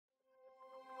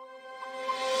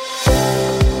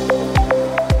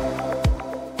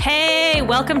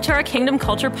Welcome to our Kingdom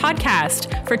Culture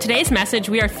podcast. For today's message,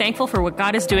 we are thankful for what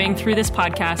God is doing through this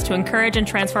podcast to encourage and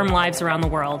transform lives around the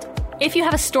world. If you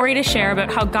have a story to share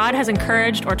about how God has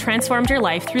encouraged or transformed your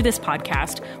life through this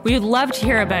podcast, we would love to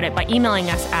hear about it by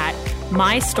emailing us at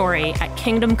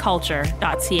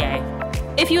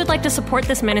mystory@kingdomculture.ca. If you would like to support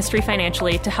this ministry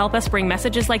financially to help us bring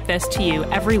messages like this to you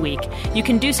every week, you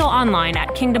can do so online at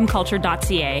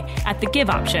kingdomculture.ca at the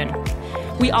Give option.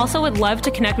 We also would love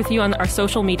to connect with you on our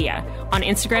social media, on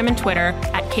Instagram and Twitter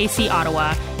at KC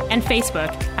Ottawa, and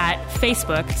Facebook at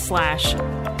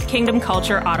Facebook/Kingdom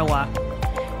Culture Ottawa.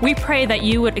 We pray that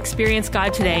you would experience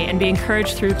God today and be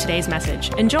encouraged through today's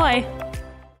message. Enjoy!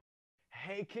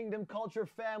 Hey, Kingdom Culture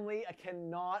family, I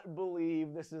cannot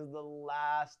believe this is the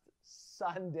last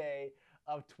Sunday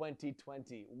of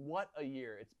 2020. What a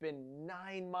year. It's been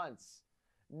 9 months.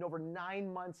 Over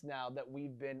 9 months now that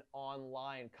we've been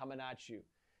online coming at you.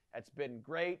 It's been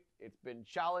great. It's been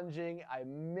challenging. I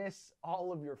miss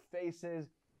all of your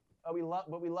faces. But we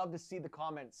love to see the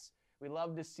comments. We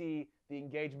love to see the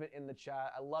engagement in the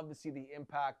chat. I love to see the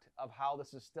impact of how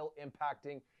this is still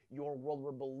impacting your world.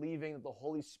 We're believing that the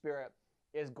Holy Spirit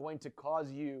is going to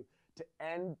cause you to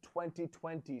end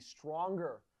 2020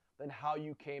 stronger than how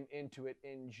you came into it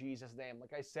in Jesus' name.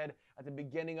 Like I said at the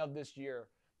beginning of this year,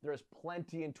 there's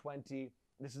plenty in 20.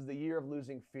 This is the year of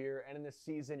losing fear. And in this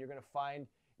season, you're going to find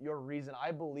your reason.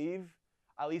 I believe,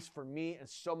 at least for me and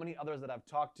so many others that I've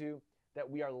talked to, that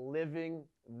we are living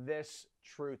this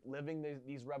truth, living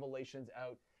these revelations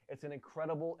out. It's an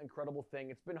incredible, incredible thing.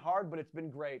 It's been hard, but it's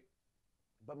been great.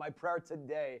 But my prayer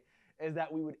today is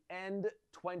that we would end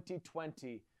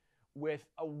 2020 with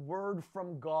a word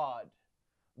from God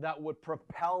that would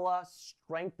propel us,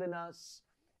 strengthen us,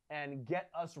 and get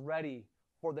us ready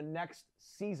for the next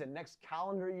season, next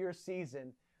calendar year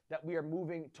season that we are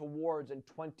moving towards in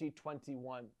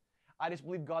 2021. I just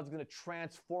believe God's going to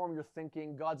transform your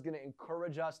thinking. God's going to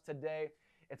encourage us today.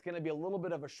 It's going to be a little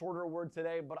bit of a shorter word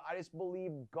today, but I just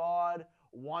believe God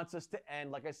wants us to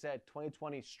end, like I said,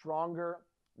 2020 stronger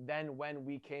than when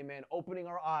we came in, opening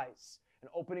our eyes and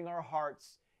opening our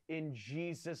hearts in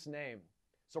Jesus' name.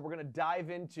 So we're going to dive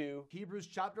into Hebrews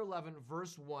chapter 11,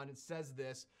 verse 1. It says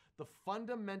this: the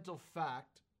fundamental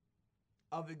fact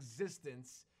of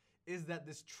existence is that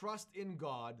this trust in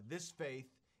God, this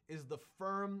faith, is the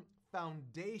firm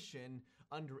foundation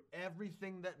under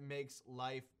everything that makes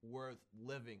life worth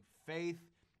living. Faith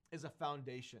is a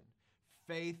foundation.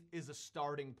 Faith is a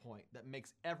starting point that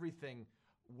makes everything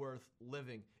worth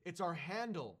living. It's our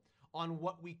handle on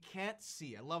what we can't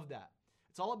see. I love that.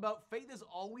 It's all about faith is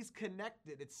always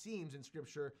connected, it seems in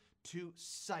Scripture, to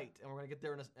sight. And we're going to get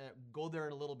there go there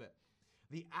in a little bit.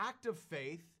 The act of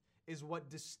faith is what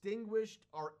distinguished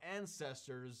our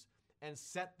ancestors and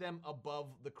set them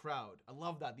above the crowd. I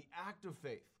love that. The act of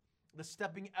faith, the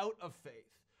stepping out of faith,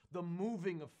 the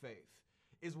moving of faith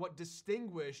is what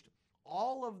distinguished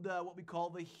all of the what we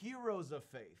call the heroes of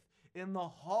faith in the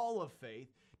hall of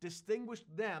faith,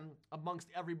 distinguished them amongst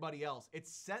everybody else. It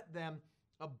set them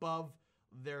above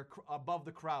the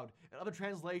crowd. In other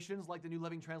translations, like the New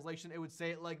Living Translation, it would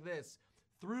say it like this: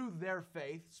 through their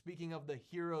faith, speaking of the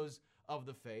heroes of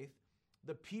the faith,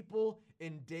 the people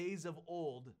in days of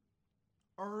old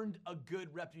earned a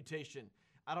good reputation.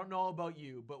 I don't know about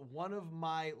you, but one of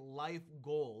my life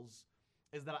goals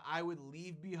is that I would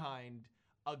leave behind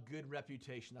a good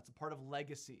reputation. That's a part of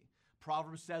legacy.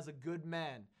 Proverbs says a good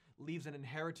man leaves an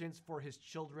inheritance for his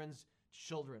children's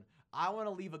children. I want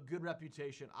to leave a good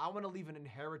reputation. I want to leave an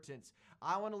inheritance.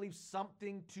 I want to leave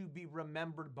something to be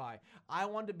remembered by. I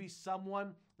want to be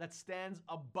someone that stands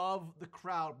above the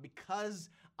crowd because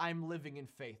I'm living in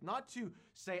faith. Not to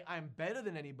say I'm better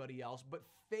than anybody else, but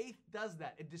faith does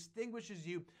that. It distinguishes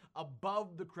you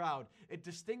above the crowd. It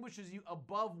distinguishes you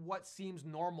above what seems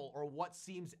normal or what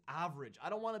seems average. I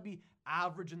don't want to be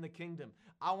average in the kingdom.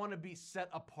 I want to be set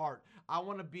apart. I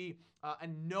want to be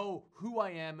and know who I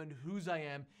am and whose I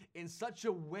am in such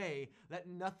a way that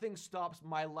nothing stops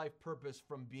my life purpose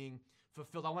from being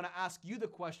fulfilled. I want to ask you the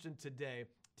question today,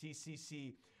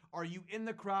 TCC. Are you in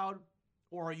the crowd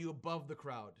or are you above the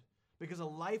crowd? Because a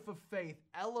life of faith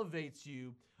elevates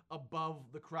you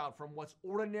above the crowd, from what's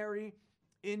ordinary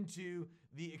into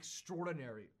the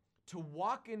extraordinary. To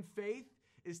walk in faith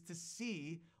is to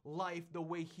see life the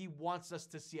way He wants us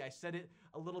to see. I said it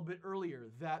a little bit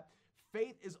earlier, that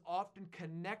faith is often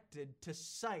connected to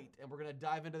sight, and we're going to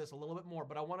dive into this a little bit more,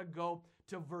 but I want to go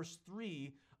to verse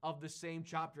 3 of the same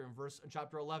chapter, in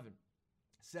chapter 11. It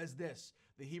says this,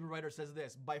 the Hebrew writer says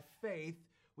this: by faith,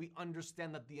 we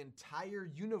understand that the entire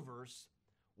universe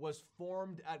was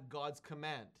formed at God's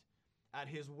command, at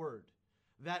His word.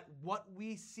 that what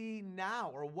we see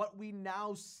now, or what we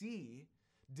now see,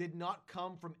 did not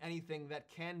come from anything that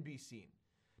can be seen.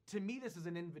 To me, this is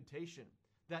an invitation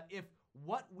that if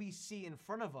what we see in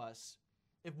front of us,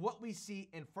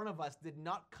 did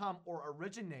not come or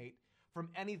originate from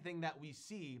anything that we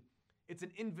see, it's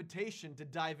an invitation to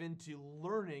dive into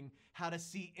learning how to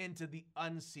see into the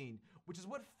unseen, which is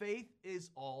what faith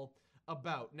is all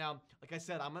about. Now, like I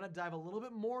said, I'm going to dive a little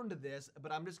bit more into this,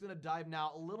 but I'm just going to dive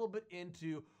now a little bit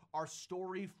into our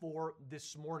story for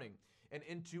this morning and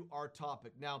into our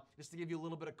topic. Now, just to give you a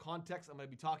little bit of context, I'm going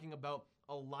to be talking about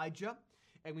Elijah.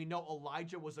 And we know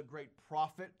Elijah was a great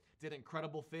prophet, did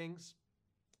incredible things,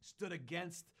 stood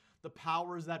against the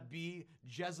powers that be.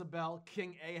 Jezebel,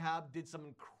 King Ahab, did some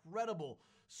incredible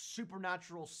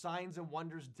supernatural signs and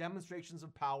wonders, demonstrations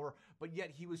of power, but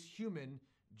yet he was human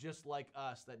just like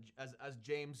us, that as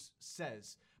James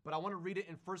says. But I want to read it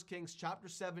in 1 Kings chapter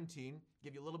 17,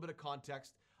 give you a little bit of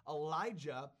context.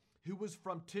 Elijah, who was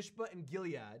from Tishba in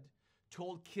Gilead,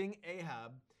 told King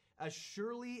Ahab, "As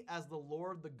surely as the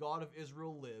Lord, the God of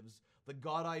Israel lives, the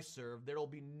God I serve, there will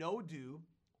be no dew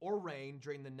or rain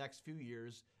during the next few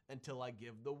years until I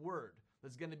give the word."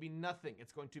 There's going to be nothing.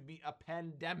 It's going to be a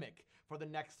pandemic for the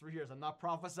next 3 years. I'm not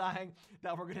prophesying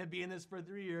that we're going to be in this for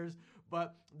 3 years,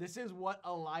 but this is what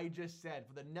Elijah said.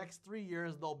 For the next 3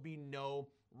 years, there'll be no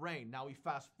rain. Now we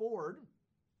fast forward,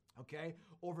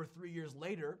 over 3 years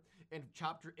later, in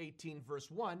chapter 18,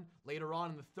 verse 1, later on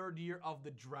in the third year of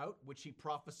the drought, which he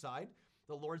prophesied,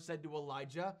 the Lord said to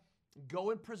Elijah,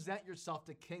 "Go and present yourself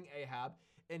to King Ahab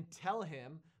and tell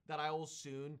him that I will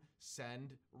soon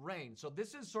send rain." So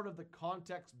this is sort of the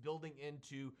context building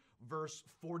into verse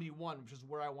 41, which is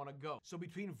where I want to go. So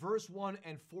between verse 1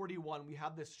 and 41, we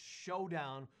have this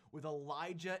showdown with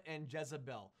Elijah and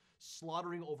Jezebel,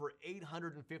 slaughtering over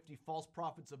 850 false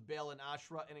prophets of Baal and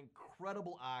Asherah, an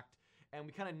incredible act. And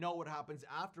we kind of know what happens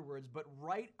afterwards. But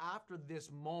right after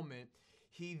this moment,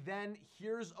 he then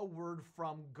hears a word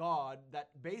from God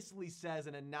that basically says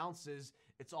and announces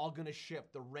it's all going to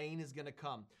shift. The rain is going to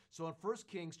come. So in 1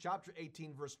 Kings chapter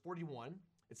 18, verse 41,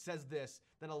 it says this,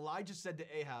 "Then Elijah said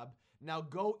to Ahab, 'Now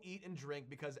go eat and drink,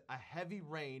 because a heavy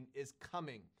rain is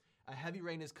coming.'" A heavy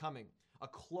rain is coming. A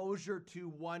closure to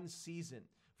one season.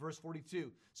 Verse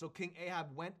 42, "So King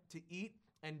Ahab went to eat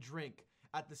and drink.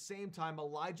 At the same time,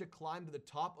 Elijah climbed to the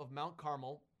top of Mount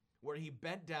Carmel, where he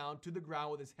bent down to the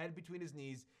ground with his head between his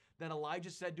knees. Then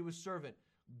Elijah said to his servant,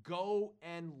 'Go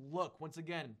and look.'" Once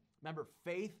again, remember,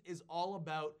 faith is all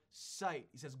about sight.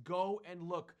 He says, "Go and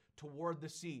look toward the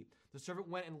sea." The servant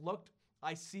went and looked.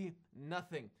 "I see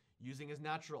nothing." Using his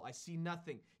natural, "I see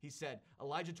nothing," he said.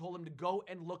 Elijah told him to go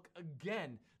and look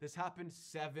again. This happened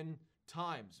 7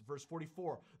 times. Verse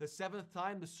 44, the 7th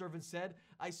time the servant said,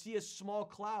 "I see a small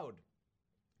cloud,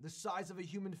 the size of a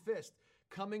human fist,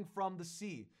 coming from the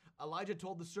sea." Elijah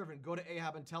told the servant, "Go to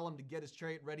Ahab and tell him to get his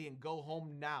chariot ready and go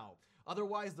home now.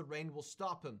 Otherwise, the rain will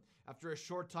stop him." After a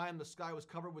short time, the sky was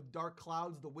covered with dark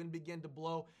clouds. The wind began to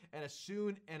blow, and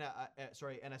soon a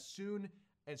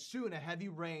heavy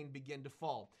rain began to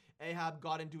fall. Ahab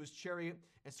got into his chariot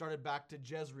and started back to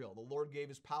Jezreel. The Lord gave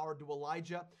his power to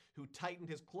Elijah, who tightened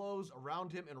his clothes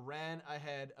around him and ran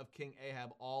ahead of King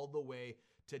Ahab all the way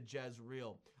to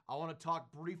Jezreel. I want to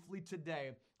talk briefly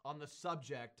today on the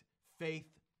subject,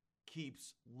 faith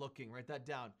keeps looking. Write that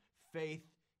down. Faith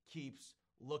keeps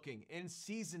looking. In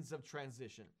seasons of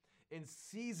transition, in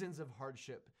seasons of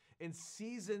hardship, in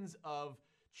seasons of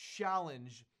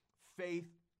challenge,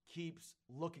 faith keeps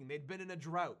looking. They'd been in a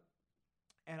drought,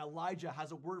 and Elijah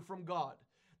has a word from God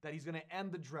that he's going to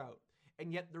end the drought.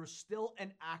 And yet there's still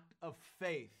an act of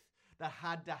faith that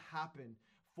had to happen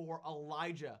for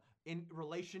Elijah in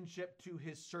relationship to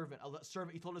his servant.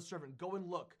 He told his servant, go and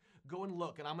look.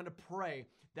 And I'm going to pray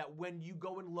that when you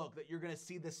go and look, that you're going to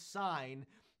see the sign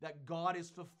that God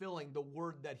is fulfilling the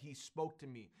word that he spoke to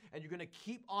me. And you're going to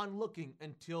keep on looking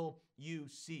until you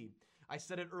see. I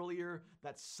said it earlier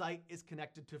that sight is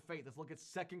connected to faith. Let's look at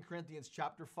 2 Corinthians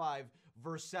chapter 5,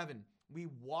 verse 7. We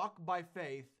walk by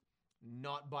faith,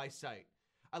 not by sight.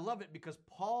 I love it because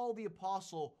Paul the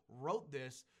apostle wrote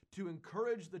this to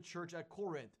encourage the church at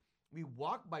Corinth. We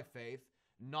walk by faith,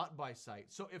 not by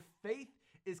sight. So if faith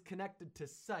is connected to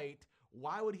sight,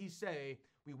 why would he say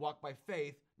we walk by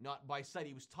faith, not by sight?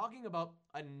 He was talking about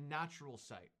a natural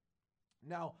sight.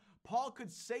 Now, Paul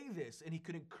could say this and he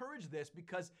could encourage this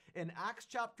because in Acts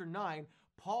chapter 9,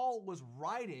 Paul was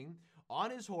riding on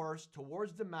his horse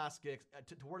towards Damascus.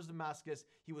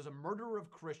 He was a murderer of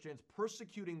Christians,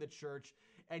 persecuting the church,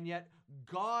 and yet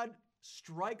God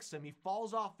strikes him. He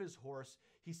falls off his horse.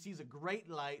 He sees a great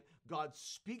light. God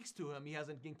speaks to him. He has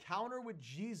an encounter with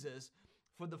Jesus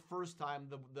for the first time,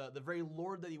 the very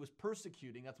Lord that he was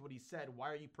persecuting. That's what he said.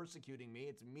 Why are you persecuting me?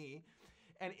 It's me.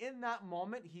 And in that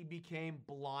moment, he became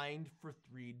blind for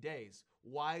 3 days.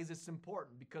 Why is this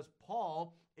important? Because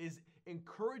Paul is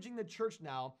encouraging the church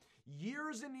now,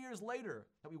 years and years later,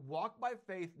 that we walk by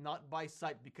faith, not by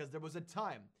sight, because there was a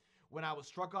time when I was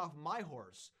struck off my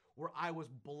horse, where I was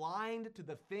blind to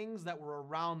the things that were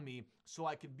around me so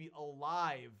I could be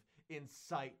alive in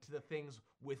sight to the things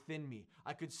within me.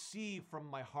 I could see from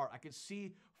my heart. I could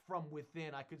see from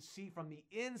within. I could see from the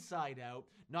inside out,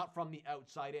 not from the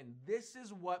outside in. This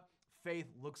is what faith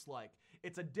looks like.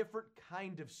 It's a different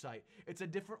kind of sight. It's a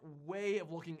different way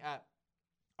of looking at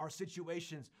our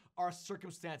situations, our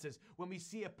circumstances. When we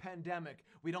see a pandemic,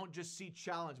 we don't just see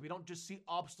challenge. We don't just see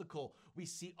obstacle. We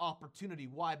see opportunity.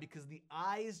 Why? Because the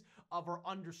eyes of our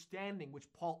understanding,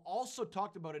 which Paul also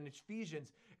talked about in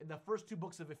Ephesians, in the first 2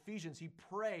 books of Ephesians, he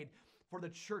prayed for the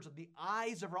church that the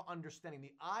eyes of our understanding,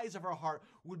 the eyes of our heart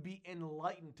would be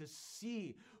enlightened to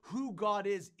see who God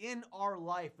is in our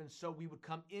life. And so we would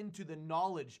come into the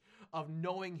knowledge of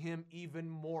knowing him even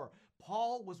more.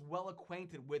 Paul was well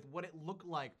acquainted with what it looked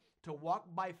like to walk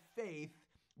by faith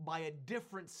by a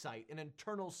different sight, an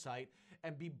internal sight,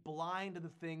 and be blind to the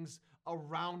things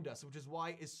around us, which is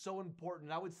why it's so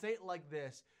important. I would say it like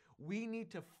this: we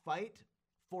need to fight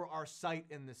for our sight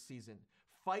in this season.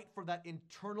 Fight for that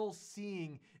internal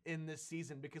seeing in this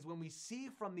season, because when we see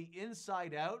from the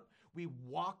inside out, we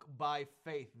walk by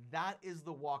faith. That is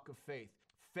the walk of faith.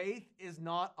 Faith is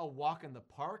not a walk in the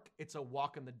park, it's a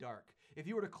walk in the dark. If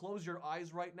you were to close your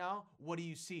eyes right now, what do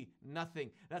you see?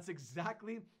 Nothing. That's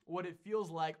exactly what it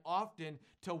feels like often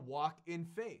to walk in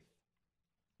faith.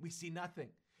 We see nothing.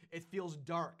 It feels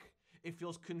dark. It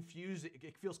feels confusing.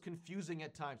 It feels confusing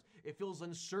at times. It feels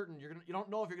uncertain. You don't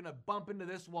know if you're going to bump into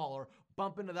this wall or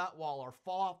bump into that wall or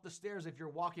fall off the stairs if you're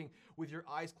walking with your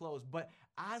eyes closed. But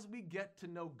as we get to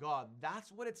know God,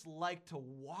 that's what it's like to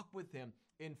walk with him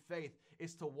in faith,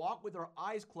 is to walk with our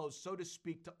eyes closed, so to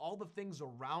speak, to all the things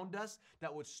around us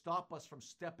that would stop us from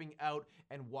stepping out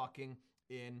and walking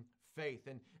in faith.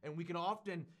 And we can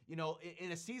often,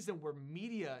 in a season where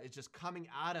media is just coming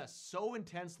at us so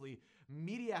intensely,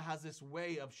 media has this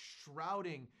way of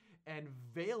shrouding and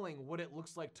veiling what it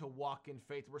looks like to walk in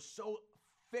faith. We're so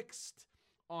fixed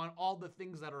on all the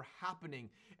things that are happening,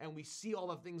 and we see all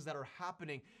the things that are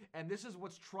happening, and this is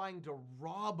what's trying to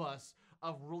rob us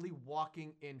of really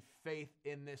walking in faith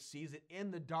in this season.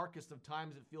 In the darkest of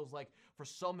times, it feels like for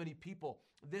so many people,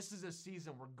 this is a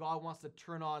season where God wants to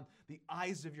turn on the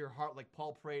eyes of your heart, like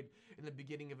Paul prayed in the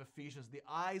beginning of Ephesians. The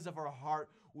eyes of our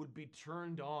heart would be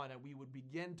turned on, and we would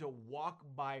begin to walk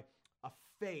by a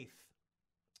faith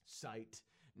sight,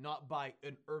 not by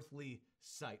an earthly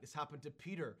sight. This happened to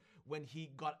Peter when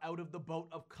he got out of the boat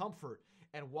of comfort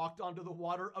and walked onto the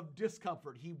water of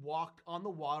discomfort. He walked on the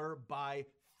water by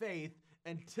faith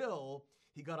until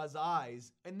he got his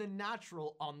eyes in the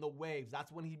natural on the waves.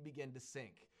 That's when he began to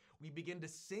sink. We begin to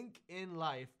sink in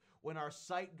life when our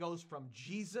sight goes from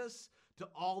Jesus to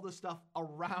all the stuff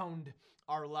around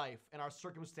our life and our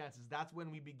circumstances. That's when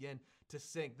we begin to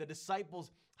sink. The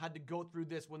disciples had to go through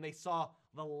this when they saw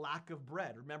the lack of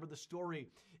bread. Remember the story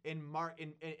in Mark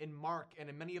and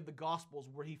in many of the Gospels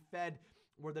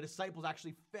where the disciples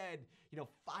actually fed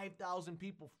 5,000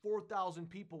 people, 4,000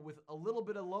 people with a little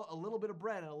bit of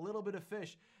bread and a little bit of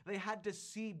fish. They had to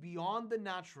see beyond the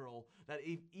natural that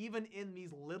even in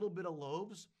these little bit of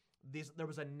loaves, there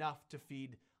was enough to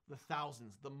feed the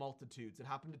thousands, the multitudes. It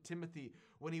happened to Timothy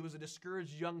when he was a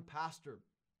discouraged young pastor.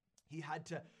 He had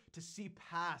to see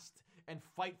past and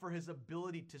fight for his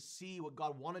ability to see what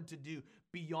God wanted to do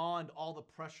beyond all the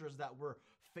pressures that were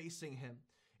facing him.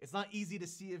 It's not easy to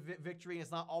see a victory, and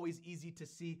it's not always easy to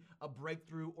see a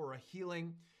breakthrough or a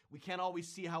healing. We can't always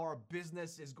see how our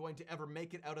business is going to ever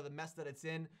make it out of the mess that it's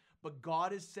in. But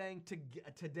God is saying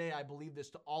today, I believe this,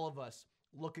 to all of us,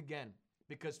 look again,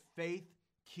 because faith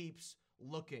keeps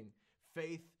looking.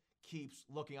 Faith keeps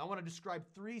looking. I want to describe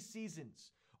 3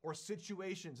 seasons or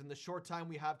situations in the short time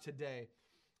we have today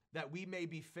that we may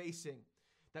be facing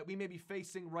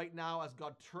right now as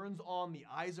God turns on the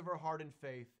eyes of our heart in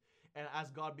faith, and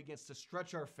as God begins to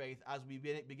stretch our faith, as we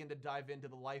begin to dive into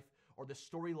the life or the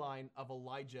storyline of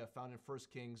Elijah found in 1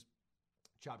 Kings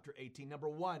chapter 18. Number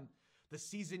 1, the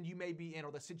season you may be in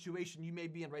or the situation you may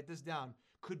be in, write this down,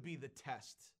 could be the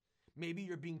test. Maybe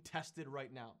you're being tested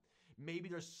right now. Maybe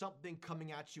there's something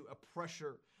coming at you, a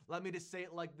pressure. Let me just say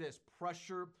it like this: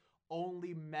 pressure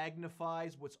only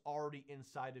magnifies what's already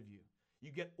inside of you.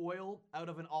 You get oil out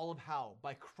of an olive how?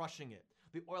 By crushing it.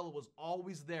 The oil was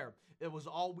always there. It was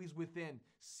always within.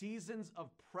 Seasons of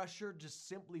pressure just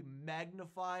simply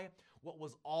magnify what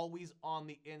was always on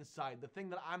the inside. The thing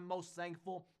that I'm most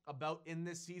thankful about in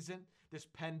this season, this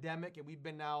pandemic, and we've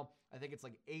been now, I think it's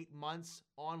like 8 months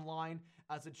online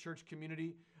as a church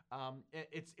community.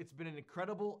 It's been an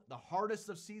incredible, the hardest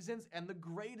of seasons and the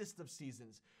greatest of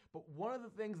seasons. But one of the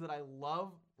things that I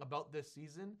love about this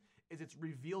season is it's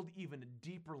revealed even a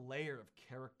deeper layer of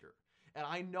character. And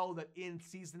I know that in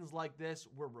seasons like this,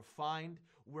 we're refined,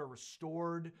 we're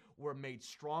restored, we're made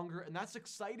stronger. And that's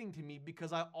exciting to me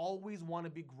because I always want to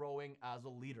be growing as a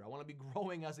leader. I want to be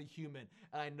growing as a human.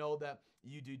 And I know that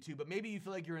you do too. But maybe you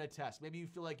feel like you're in a test. Maybe you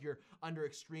feel like you're under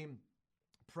extreme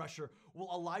pressure. Well,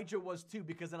 Elijah was too,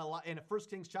 because in 1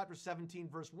 Kings chapter 17,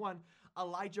 verse 1,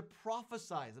 Elijah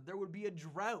prophesies that there would be a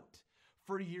drought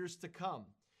for years to come.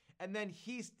 And then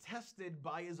he's tested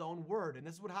by his own word. And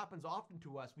this is what happens often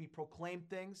to us. We proclaim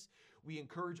things. We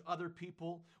encourage other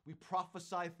people. We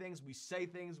prophesy things. We say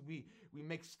things. We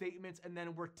make statements. And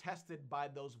then we're tested by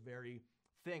those very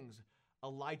things.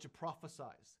 Elijah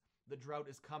prophesies. The drought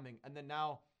is coming. And then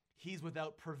now he's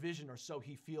without provision, or so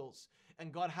he feels.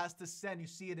 And God has to send. You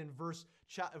see it in verse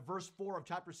 4 of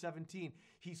chapter 17.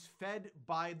 He's fed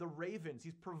by the ravens.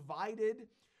 He's provided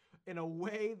in a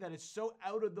way that is so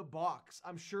out of the box.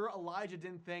 I'm sure Elijah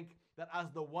didn't think that as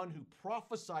the one who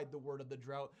prophesied the word of the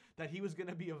drought, that he was going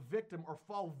to be a victim or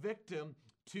fall victim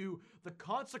to the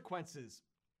consequences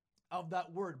of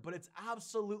that word. But it's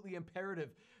absolutely imperative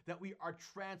that we are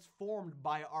transformed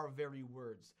by our very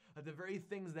words, that the very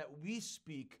things that we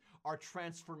speak are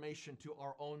transformation to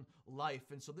our own life.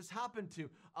 And so this happened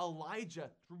to Elijah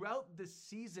throughout this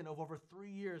season of over 3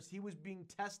 years. He was being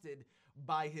tested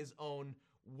by his own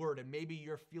word. And maybe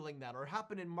you're feeling that. Or it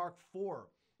happened in Mark 4.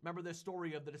 Remember the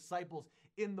story of the disciples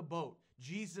in the boat.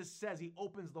 Jesus says, he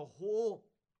opens the whole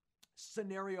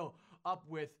scenario up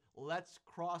with, let's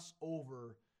cross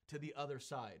over to the other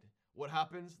side. What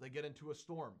happens? They get into a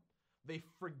storm. They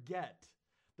forget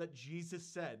that Jesus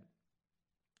said,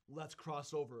 let's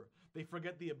cross over. They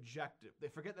forget the objective. They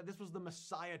forget that this was the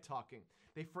Messiah talking.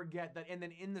 They forget that, and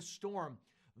then in the storm,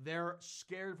 they're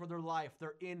scared for their life.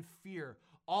 They're in fear.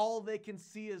 All they can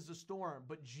see is the storm.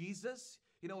 But Jesus,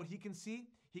 you know what he can see?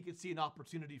 He can see an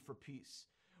opportunity for peace.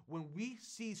 When we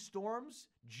see storms,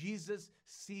 Jesus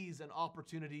sees an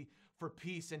opportunity for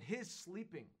peace. And his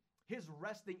sleeping, his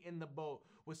resting in the boat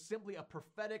was simply a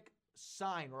prophetic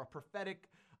sign or a prophetic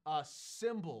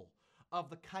symbol of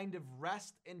the kind of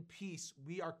rest and peace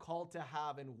we are called to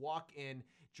have and walk in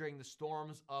during the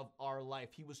storms of our life.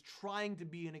 He was trying to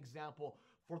be an example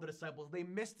for the disciples. They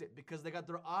missed it because they got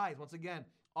their eyes, once again,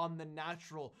 on the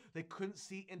natural. They couldn't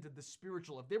see into the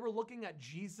spiritual. If they were looking at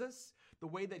Jesus the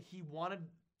way that he wanted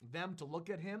them to look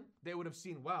at him, they would have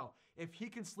seen, wow, if he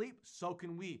can sleep, so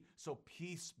can we. So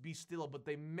peace, be still. But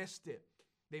they missed it.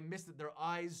 They missed it. Their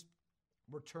eyes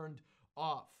were turned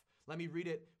off. Let me read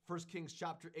it. 1 Kings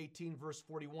chapter 18, verse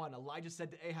 41. Elijah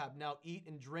said to Ahab, now eat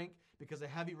and drink because a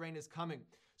heavy rain is coming.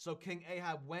 So King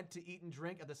Ahab went to eat and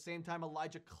drink. At the same time,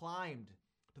 Elijah climbed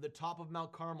to the top of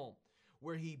Mount Carmel,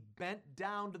 where he bent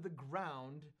down to the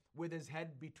ground with his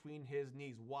head between his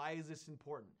knees. Why is this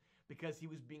important? Because he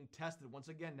was being tested once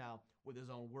again now with his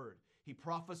own word. He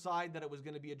prophesied that it was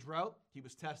going to be a drought. He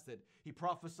was tested. He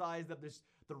prophesied that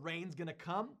the rain's going to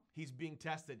come. He's being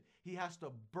tested. He has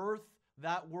to birth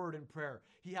that word in prayer.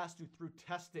 He has to, through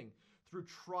testing, through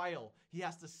trial, he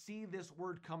has to see this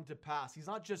word come to pass. He's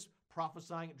not just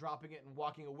prophesying it, dropping it, and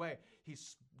walking away.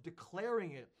 He's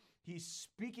declaring it. He's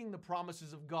speaking the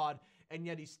promises of God, and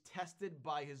yet he's tested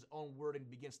by his own word and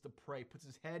begins to pray, puts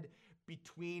his head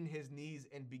between his knees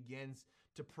and begins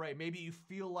to pray. Maybe you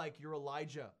feel like you're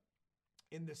Elijah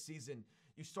in this season.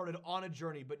 You started on a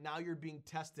journey, but now you're being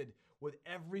tested with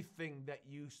everything that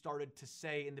you started to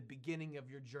say in the beginning of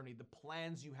your journey, the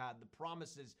plans you had, the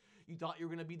promises. You thought you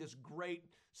were going to be this great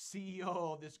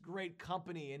CEO of this great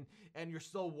company, and you're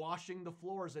still washing the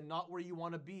floors and not where you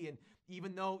want to be. And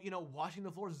even though, washing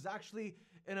the floors is actually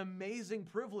an amazing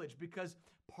privilege, because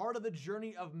part of the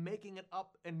journey of making it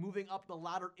up and moving up the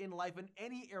ladder in life in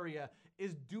any area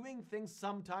is doing things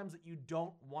sometimes that you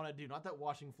don't want to do. Not that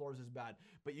washing floors is bad,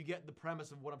 but you get the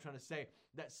premise of what I'm trying to say,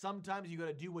 that sometimes you got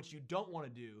to do what you don't want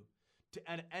to do to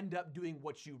end up doing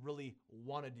what you really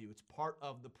want to do. It's part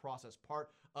of the process,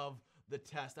 part of the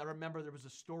test. I remember there was a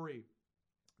story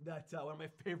that, one of my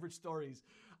favorite stories,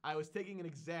 I was taking an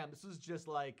exam. This was just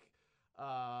like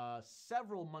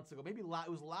several months ago, maybe it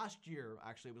was last year,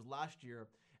 actually. It was last year,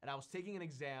 and I was taking an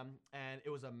exam, and it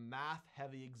was a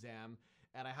math-heavy exam,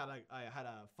 and I had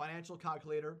a financial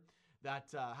calculator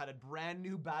that had a brand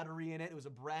new battery in it. It was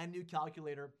a brand new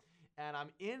calculator, and I'm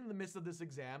in the midst of this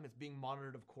exam. It's being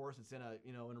monitored, of course. It's in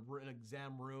an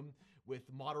exam room with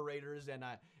moderators, and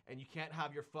you can't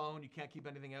have your phone. You can't keep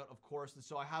anything out, of course. And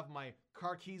so I have my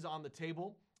car keys on the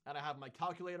table, and I have my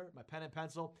calculator, my pen and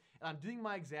pencil, and I'm doing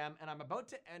my exam, and I'm about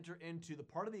to enter into the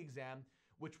part of the exam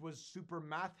which was super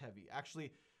math heavy.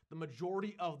 Actually, the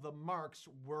majority of the marks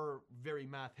were very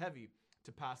math heavy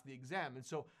to pass the exam. And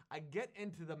so I get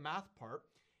into the math part,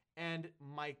 and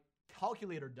my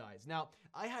calculator dies. Now,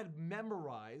 I had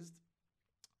memorized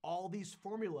all these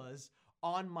formulas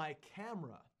on my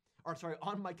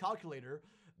on my calculator,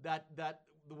 that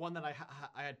the one that I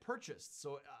had purchased.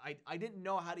 So I didn't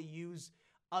know how to use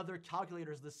other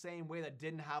calculators the same way that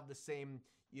didn't have the same,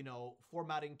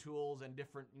 formatting tools and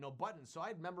different, buttons. So I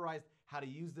had memorized how to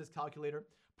use this calculator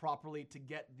properly to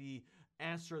get the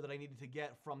answer that I needed to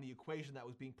get from the equation that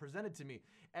was being presented to me.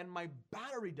 And my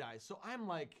battery dies. So I'm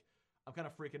kind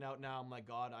of freaking out now. I'm like,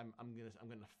 God, I'm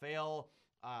gonna fail.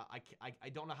 I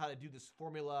don't know how to do this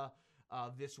formula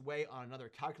this way on another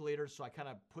calculator. So I kind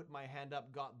of put my hand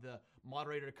up, got the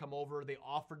moderator to come over. They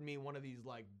offered me one of these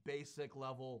like basic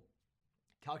level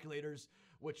calculators,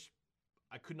 which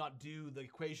I could not do the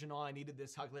equation on. I needed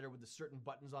this calculator with the certain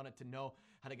buttons on it to know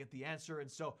how to get the answer. And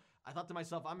so I thought to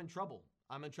myself, I'm in trouble.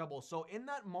 So in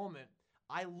that moment,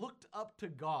 I looked up to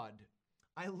God.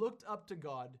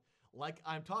 Like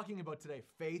I'm talking about today.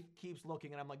 Faith keeps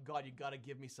looking, and I'm like, God, you got to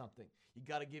give me something. You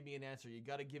got to give me an answer. You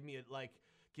got to give me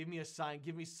give me a sign,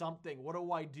 give me something. What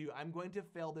do I do? I'm going to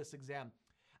fail this exam.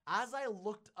 As I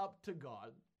looked up to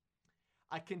God,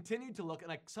 I continued to look,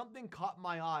 and something caught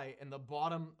my eye in the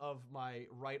bottom of my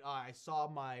right eye. I saw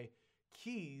my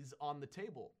keys on the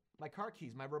table, my car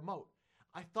keys, my remote.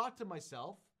 I thought to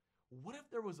myself, what if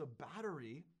there was a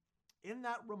battery in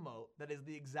that remote that is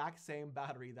the exact same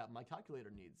battery that my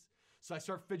calculator needs? So I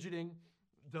start fidgeting.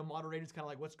 The moderator's kind of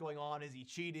like, what's going on? Is he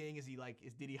cheating?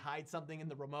 Did he hide something in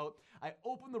the remote? I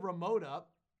open the remote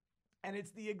up, and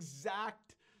it's the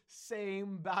exact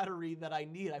same battery that I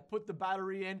need. I put the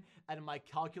battery in, and my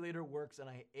calculator works, and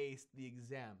I aced the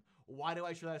exam. Why do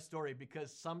I share that story?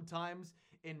 Because sometimes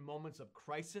in moments of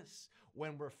crisis,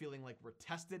 when we're feeling like we're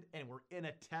tested and we're in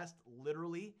a test,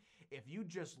 literally, if you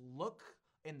just look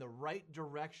in the right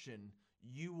direction,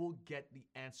 you will get the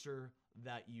answer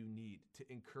that you need to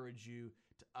encourage you,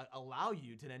 to allow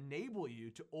you, to enable you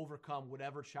to overcome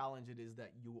whatever challenge it is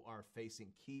that you are facing.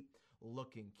 Keep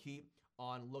looking. Keep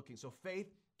on looking. So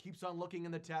faith keeps on looking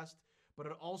in the test, but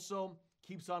it also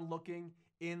keeps on looking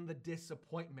in the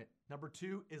disappointment. Number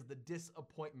 2 is the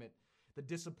disappointment. The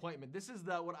disappointment. This is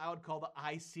what I would call the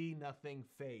I see nothing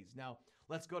phase. Now,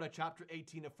 let's go to chapter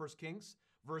 18 of 1 Kings,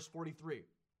 verse 43.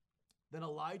 Then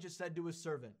Elijah said to his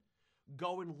servant,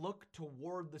 go and look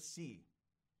toward the sea.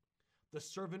 The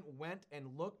servant went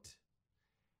and looked,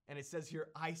 and it says here,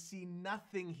 I see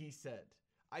nothing, he said.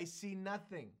 I see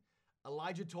nothing.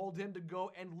 Elijah told him to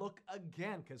go and look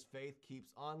again, because faith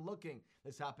keeps on looking.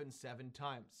 This happened 7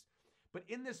 times. But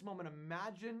in this moment,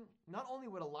 imagine not only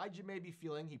what Elijah may be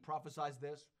feeling, he prophesies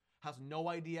this, has no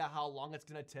idea how long it's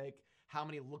going to take, how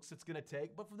many looks it's going to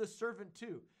take, but for the servant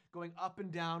too, going up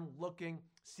and down, looking,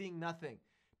 seeing nothing,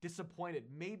 disappointed.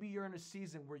 Maybe you're in a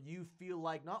season where you feel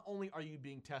like not only are you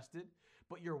being tested,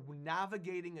 but you're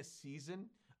navigating a season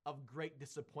of great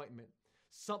disappointment.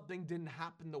 Something didn't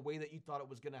happen the way that you thought it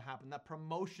was going to happen. That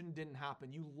promotion didn't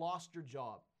happen. You lost your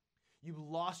job. You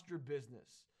lost your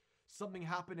business. Something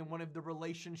happened in one of the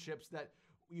relationships that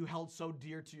you held so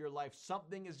dear to your life.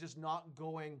 Something is just not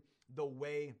going the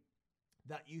way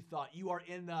that you thought. You are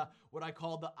in what I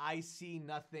call the I see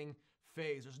nothing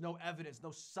phase. There's no evidence,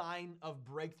 no sign of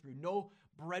breakthrough, no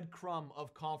breadcrumb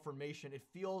of confirmation. It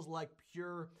feels like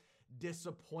pure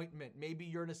disappointment. Maybe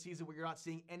you're in a season where you're not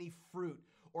seeing any fruit,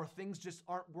 or things just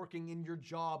aren't working in your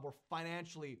job or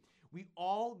financially. We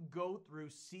all go through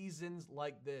seasons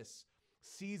like this,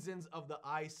 seasons of the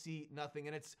I see nothing.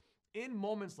 And it's in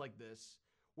moments like this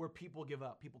where people give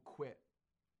up, people quit.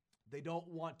 They don't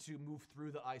want to move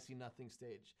through the I see nothing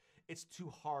stage. It's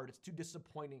too hard. It's too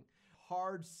disappointing.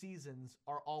 Hard seasons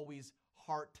are always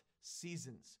heart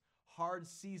seasons. Hard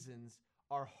seasons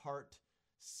are heart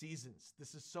seasons.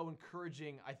 This is so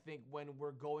encouraging, I think, when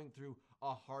we're going through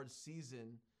a hard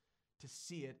season, to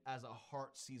see it as a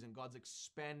heart season. God's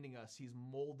expanding us. He's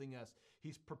molding us.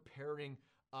 He's preparing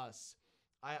us.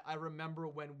 I remember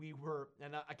when we were,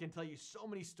 and I can tell you so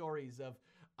many stories of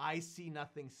I see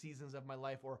nothing seasons of my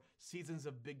life, or seasons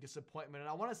of big disappointment. And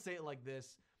I want to say it like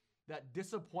this, that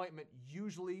disappointment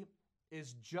usually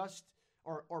is just,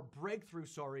 or breakthrough,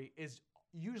 is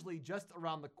usually just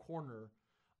around the corner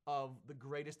of the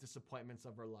greatest disappointments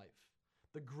of our life.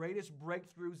 The greatest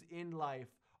breakthroughs in life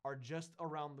are just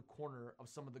around the corner of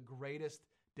some of the greatest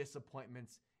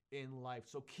disappointments in life.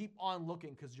 So keep on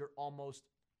looking because you're almost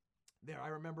there. I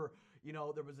remember,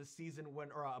 there was a season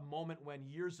or a moment when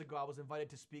years ago I was invited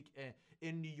to speak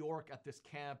in New York at this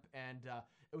camp, and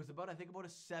it was about a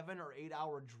 7 or 8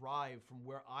 hour drive from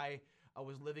where I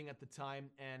was living at the time,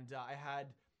 and I had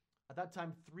at that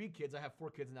time 3 kids. I have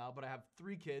 4 kids now, but I have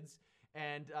 3 kids,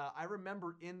 and I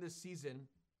remember in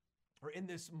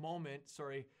this moment,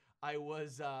 I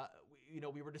was,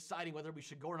 we were deciding whether we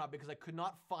should go or not because I could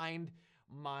not find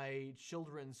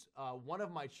one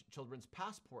of my children's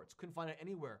passports. Couldn't find it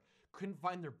anywhere. Couldn't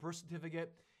find their birth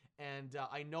certificate. And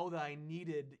I know that I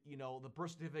needed, the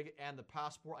birth certificate and the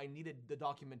passport. I needed the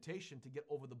documentation to get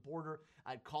over the border.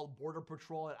 I'd called Border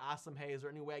Patrol and asked them, hey, is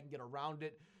there any way I can get around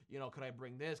it? Could I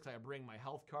bring this? Could I bring my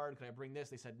health card? Could I bring this?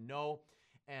 They said no.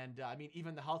 And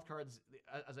even the health cards,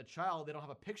 as a child, they don't have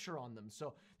a picture on them.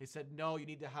 So they said, no, you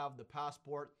need to have the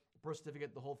passport, birth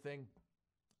certificate, the whole thing.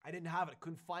 I didn't have it.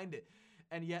 Couldn't find it.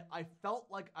 And yet I felt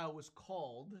like I was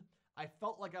called. I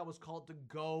felt like I was called to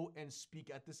go and speak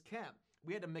at this camp.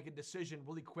 We had to make a decision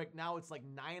really quick. Now it's like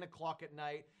 9 o'clock at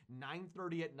night,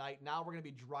 9:30 at night. Now we're going to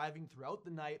be driving throughout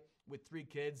the night with 3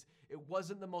 kids. It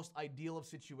wasn't the most ideal of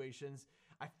situations.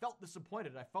 I felt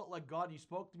disappointed. I felt like, God, you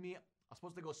spoke to me. I was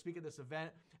supposed to go speak at this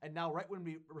event. And now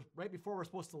right before we're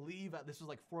supposed to leave, this was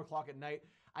like 4 o'clock at night,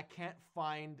 I can't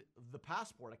find the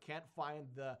passport. I can't find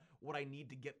what I need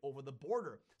to get over the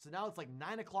border. So now it's like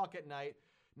 9 o'clock at night.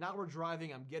 Now we're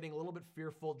driving. I'm getting a little bit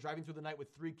fearful, driving through the night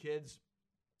with 3 kids,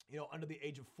 under the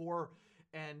age of 4.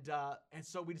 And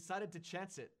so we decided to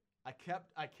chance it. I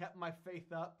kept my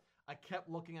faith up. I kept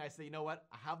looking. I said, you know what?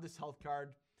 I have this health card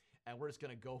and we're just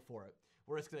going to go for it.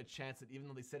 We're just going to chance it. Even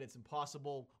though they said it's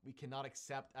impossible, we cannot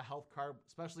accept a health card,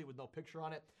 especially with no picture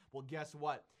on it. Well, guess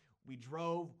what? We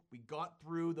drove, we got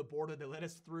through the border, they let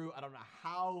us through. I don't know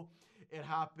how it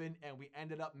happened, and we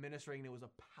ended up ministering. It was a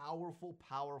powerful,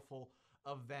 powerful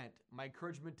event. My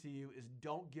encouragement to you is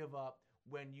don't give up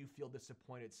when you feel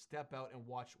disappointed. Step out and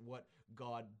watch what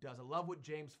God does. I love what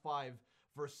James 5,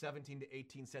 verse 17 to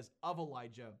 18 says of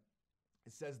Elijah.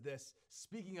 It says this,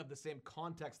 speaking of the same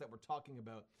context that we're talking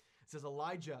about. It says,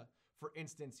 Elijah, for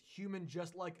instance, human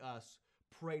just like us,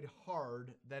 prayed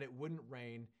hard that it wouldn't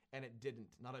rain, and it didn't.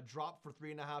 Not a drop for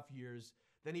 3.5 years.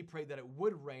 Then he prayed that it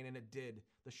would rain, and it did.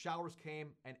 The showers came,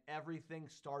 and everything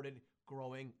started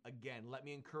growing again. Let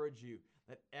me encourage you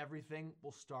that everything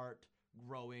will start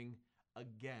growing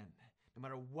again. No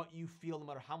matter what you feel, no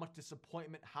matter how much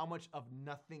disappointment, how much of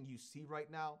nothing you see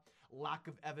right now, lack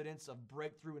of evidence of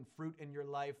breakthrough and fruit in your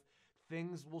life,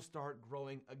 things will start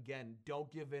growing again. Don't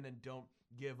give in and don't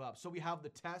give up. So we have the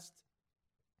test,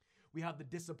 we have the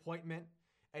disappointment,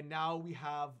 and now we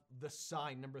have the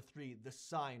sign. Number 3, the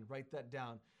sign. Write that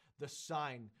down. The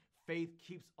sign. Faith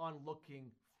keeps on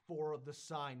looking for the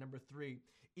sign. Number 3,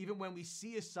 even when we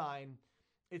see a sign,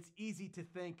 it's easy to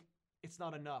think it's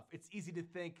not enough. It's easy to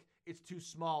think it's too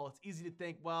small. It's easy to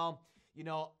think, well,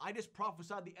 I just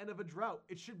prophesied the end of a drought.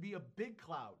 It should be a big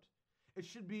cloud. It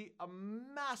should be a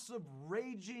massive,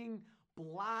 raging,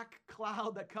 black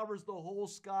cloud that covers the whole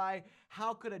sky.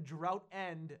 How could a drought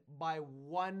end by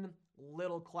one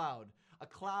little cloud? A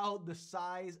cloud the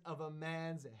size of a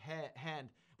man's hand.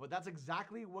 But that's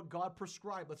exactly what God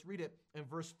prescribed. Let's read it in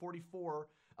verse 44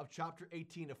 of chapter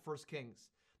 18 of 1 Kings.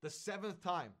 The 7th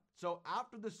time. So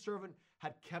after the servant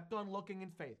had kept on looking in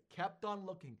faith, kept on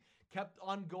looking, kept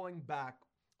on going back,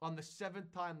 on the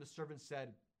 7th time the servant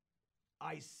said,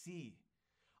 I see.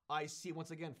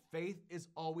 Once again, faith is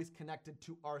always connected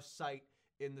to our sight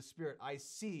in the spirit. I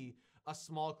see a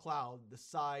small cloud the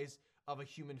size of a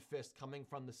human fist coming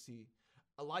from the sea.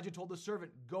 Elijah told the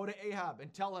servant, go to Ahab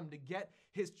and tell him to get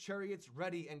his chariots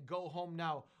ready and go home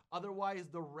now. Otherwise,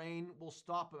 the rain will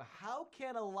stop him. How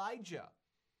can Elijah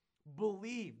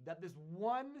believe that this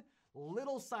one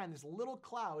little sign, this little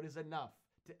cloud is enough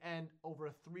to end over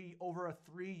a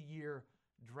 3-year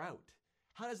drought?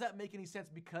 How does that make any sense?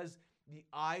 Because the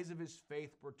eyes of his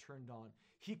faith were turned on.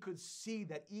 He could see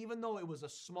that even though it was a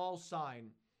small sign,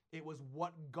 it was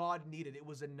what God needed. It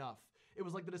was enough. It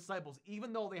was like the disciples.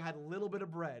 Even though they had a little bit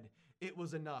of bread, it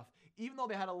was enough. Even though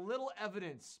they had a little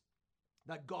evidence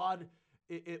that God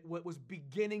was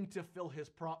beginning to fill his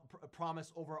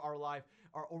promise over our life,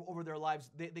 or over their lives,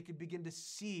 they could begin to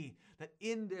see that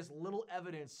in this little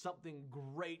evidence, something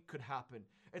great could happen.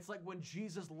 It's like when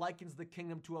Jesus likens the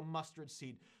kingdom to a mustard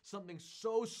seed, something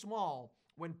so small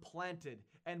when planted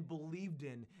and believed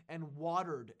in and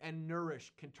watered and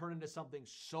nourished can turn into something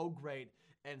so great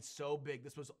and so big.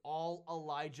 This was all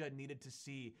Elijah needed to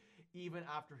see. Even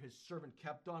after his servant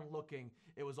kept on looking,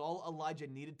 it was all Elijah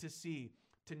needed to see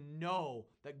to know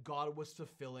that God was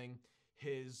fulfilling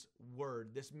his word.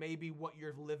 This may be what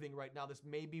you're living right now. This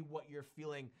may be what you're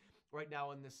feeling right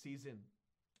now in this season.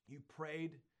 You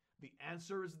prayed, the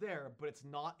answer is there, but it's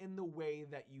not in the way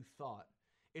that you thought.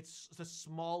 It's a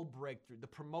small breakthrough. The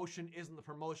promotion isn't the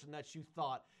promotion that you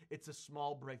thought. It's a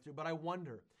small breakthrough. But I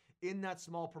wonder, in that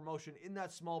small promotion, in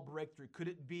that small breakthrough, could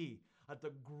it be that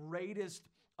the greatest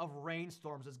of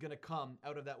rainstorms is going to come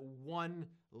out of that one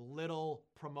little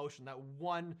promotion, that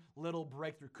one little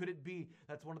breakthrough? Could it be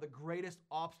that's one of the greatest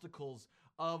obstacles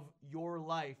of your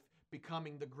life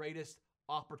becoming the greatest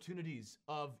opportunities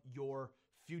of your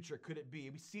future? Could it be?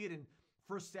 We see it in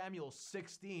 1 Samuel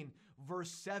 16,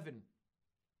 verse 7.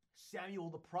 Samuel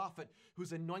the prophet,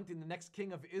 who's anointing the next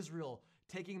king of Israel,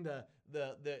 taking the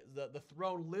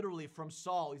throne literally from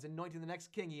Saul. He's anointing the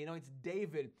next king. He anoints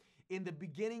David. In the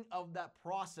beginning of that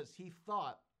process, he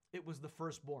thought it was the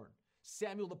firstborn.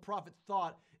 Samuel the prophet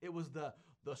thought it was the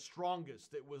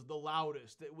strongest, it was the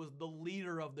loudest, it was the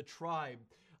leader of the tribe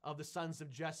of the sons of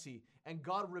Jesse. And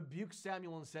God rebukes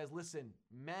Samuel and says, listen,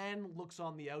 man looks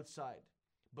on the outside,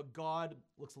 but God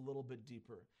looks a little bit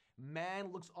deeper.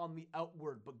 Man looks on the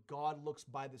outward, but God looks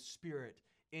by the Spirit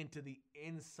into the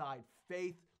inside.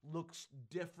 Faith looks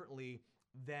differently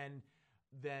than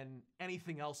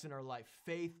anything else in our life.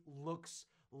 Faith looks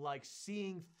like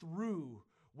seeing through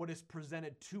what is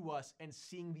presented to us and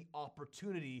seeing the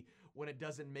opportunity when it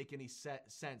doesn't make any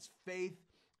sense. Faith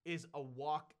is a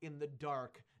walk in the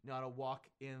dark, not a walk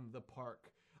in the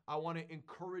park. I want to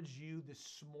encourage you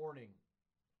this morning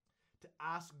to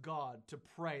ask God to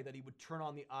pray that he would turn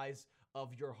on the eyes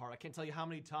of your heart. I can't tell you how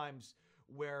many times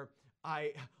where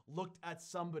I looked at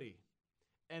somebody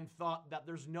and thought that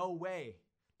there's no way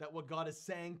that what God is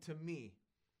saying to me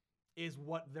is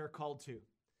what they're called to.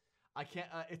 I can't,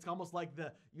 it's almost like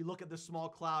you look at this small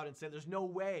cloud and say, there's no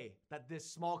way that this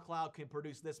small cloud can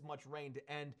produce this much rain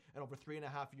to end an over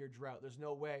 3.5-year drought. There's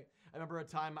no way. I remember a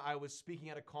time I was speaking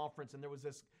at a conference and there was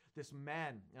this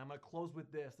man, and I'm going to close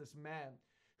with this man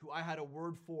who I had a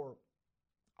word for.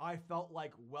 I felt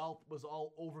like wealth was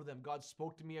all over them. God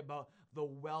spoke to me about the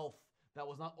wealth that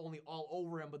was not only all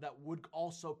over him, but that would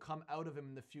also come out of him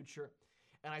in the future.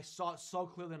 And I saw it so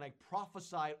clearly, and I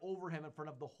prophesied over him in front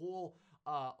of the whole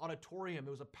auditorium. It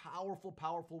was a powerful,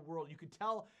 powerful word. You could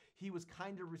tell he was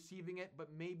kind of receiving it, but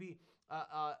maybe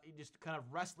just kind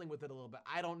of wrestling with it a little bit.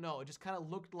 I don't know. It just kind of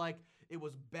looked like it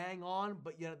was bang on,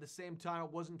 but yet at the same time, I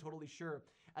wasn't totally sure.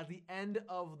 At the end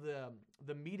of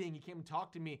the meeting, he came and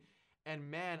talked to me, and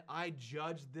man, I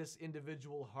judged this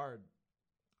individual hard.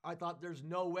 I thought there's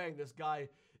no way this guy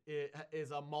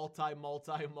is a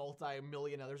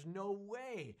multi-millionaire. There's no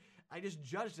way. I just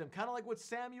judged him, kind of like what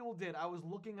Samuel did. I was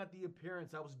looking at the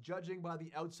appearance. I was judging by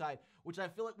the outside, which I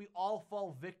feel like we all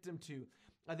fall victim to.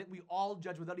 I think we all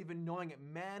judge without even knowing it.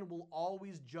 Man will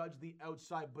always judge the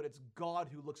outside, but it's God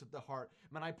who looks at the heart.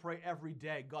 Man, I pray every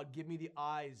day, God, give me the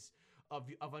eyes of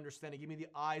understanding. Give me the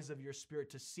eyes of your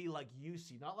Spirit to see like you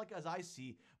see, not like as I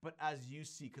see, but as you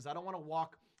see, because I don't want to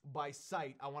walk by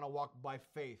sight. I want to walk by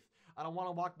faith. I don't want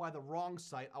to walk by the wrong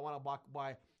sight. I want to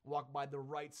walk by the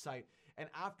right sight. And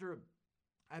after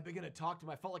I began to talk to him,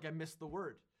 I felt like I missed the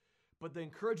word. But the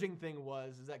encouraging thing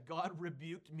is that God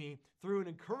rebuked me through an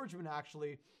encouragement,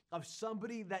 actually, of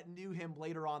somebody that knew him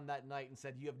later on that night and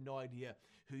said, you have no idea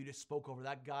who you just spoke over.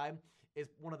 That guy is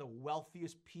one of the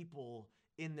wealthiest people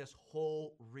in this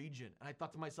whole region. And I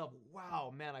thought to myself,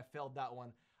 wow, man, I failed that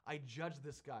one. I judged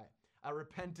this guy. I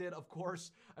repented, of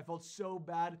course. I felt so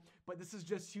bad, but this is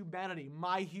just humanity,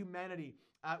 my humanity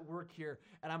at work here.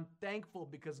 And I'm thankful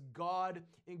because God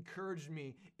encouraged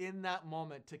me in that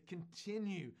moment to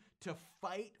continue to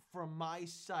fight for my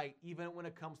sight, even when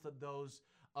it comes to those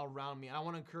around me. And I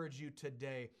want to encourage you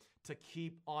today to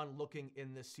keep on looking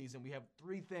in this season. We have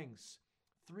three things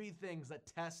that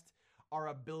test our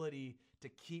ability to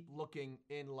keep looking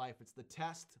in life. It's the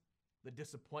test, the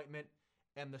disappointment,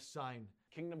 and the sign.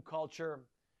 Kingdom Culture,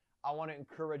 I want to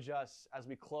encourage us as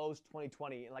we close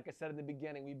 2020. And like I said in the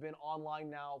beginning, we've been online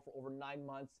now for over 9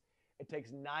 months. It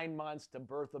takes 9 months to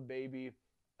birth a baby.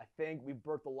 I think we've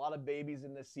birthed a lot of babies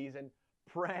in this season,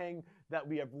 praying that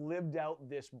we have lived out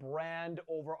this brand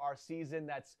over our season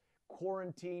that's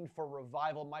quarantined for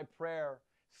revival. My prayer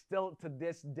still to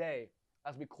this day,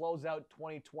 as we close out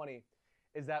 2020,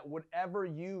 is that whatever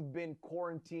you've been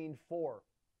quarantined for,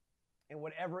 in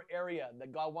whatever area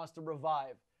that God wants to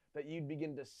revive, that you'd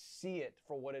begin to see it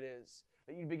for what it is,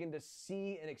 that you'd begin to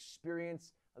see and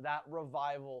experience that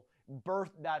revival,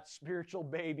 birth that spiritual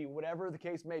baby, whatever the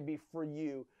case may be for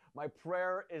you. My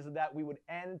prayer is that we would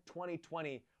end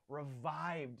 2020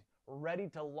 revived, ready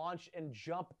to launch and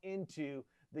jump into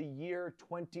the year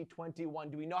 2021.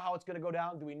 Do we know how it's going to go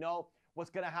down? Do we know what's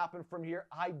going to happen from here?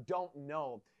 I don't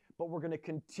know. But we're going to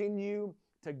continue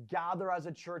to gather as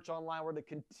a church online. We're going to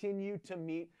continue to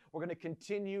meet. We're going to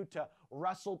continue to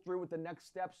wrestle through what the next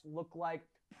steps look like.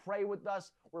 Pray with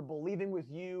us. We're believing with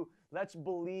you. Let's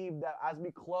believe that as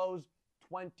we close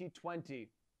 2020,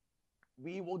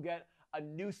 we will get a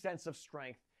new sense of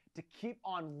strength to keep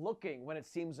on looking when it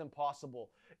seems impossible.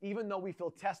 Even though we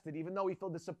feel tested, even though we feel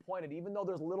disappointed, even though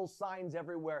there's little signs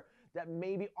everywhere that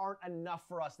maybe aren't enough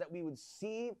for us, that we would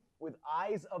see with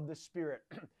eyes of the Spirit,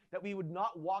 that we would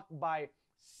not walk by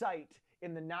sight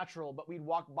in the natural, but we'd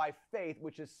walk by faith,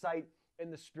 which is sight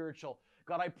in the spiritual.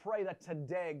 God, I pray that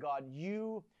today, God,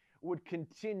 you would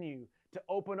continue to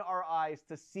open our eyes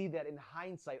to see that in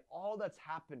hindsight, all that's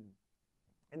happened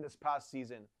in this past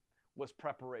season was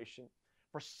preparation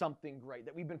for something great,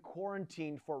 that we've been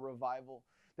quarantined for revival,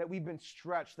 that we've been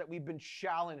stretched, that we've been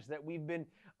challenged, that we've been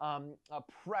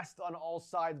pressed on all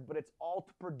sides, but it's all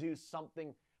to produce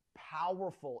something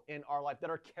powerful in our life, that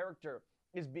our character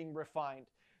is being refined,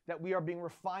 that we are being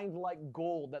refined like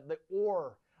gold, that the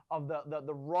ore of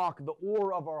the rock, the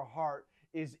ore of our heart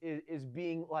is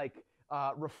being like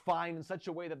refined in such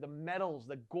a way that the metals,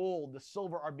 the gold, the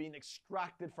silver are being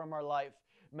extracted from our life.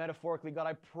 Metaphorically, God,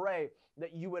 I pray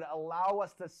that you would allow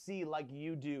us to see like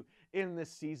you do in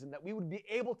this season, that we would be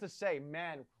able to say,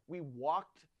 man, we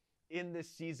walked in this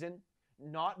season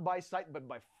not by sight, but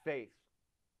by faith.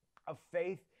 A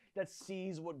faith that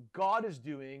sees what God is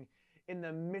doing in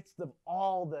the midst of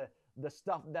all the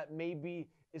stuff that maybe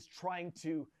is trying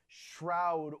to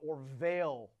shroud or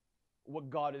veil what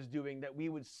God is doing, that we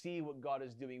would see what God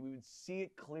is doing. We would see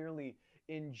it clearly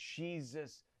in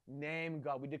Jesus' name,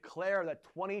 God. We declare that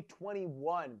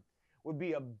 2021 would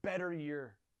be a better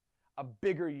year, a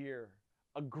bigger year,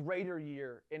 a greater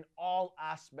year in all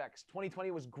aspects.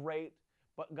 2020 was great,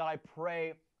 but God, I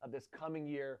pray that this coming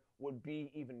year would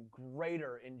be even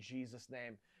greater in Jesus'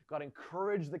 name. God,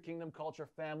 encourage the Kingdom Culture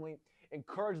family.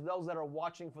 Encourage those that are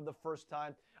watching for the first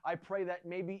time. I pray that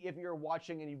maybe if you're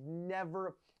watching and you've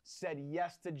never said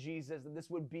yes to Jesus, that this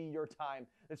would be your time.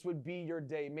 This would be your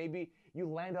day. Maybe you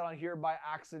landed on here by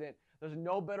accident. There's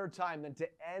no better time than to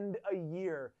end a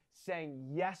year saying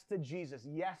yes to Jesus,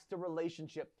 yes to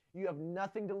relationship. You have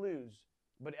nothing to lose,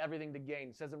 but everything to gain.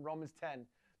 It says in Romans 10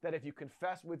 that if you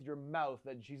confess with your mouth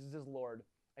that Jesus is Lord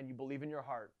and you believe in your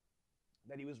heart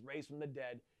that he was raised from the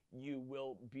dead, you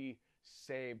will be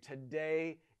saved.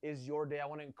 Today is your day. I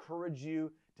want to encourage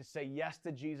you to say yes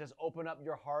to Jesus. Open up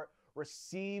your heart.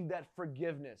 Receive that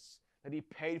forgiveness that he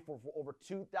paid for over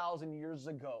 2,000 years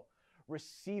ago.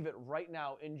 Receive it right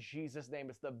now in Jesus' name.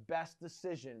 It's the best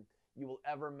decision you will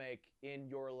ever make in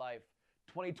your life.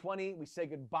 2020, we say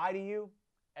goodbye to you.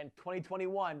 And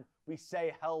 2021, we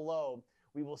say hello.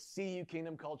 We will see you,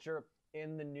 Kingdom Culture,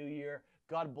 in the new year.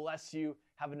 God bless you.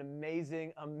 Have an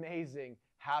amazing, amazing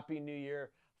Happy New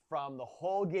Year from the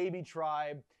whole Gaby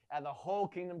tribe and the whole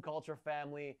Kingdom Culture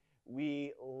family.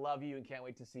 We love you and can't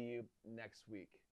wait to see you next week.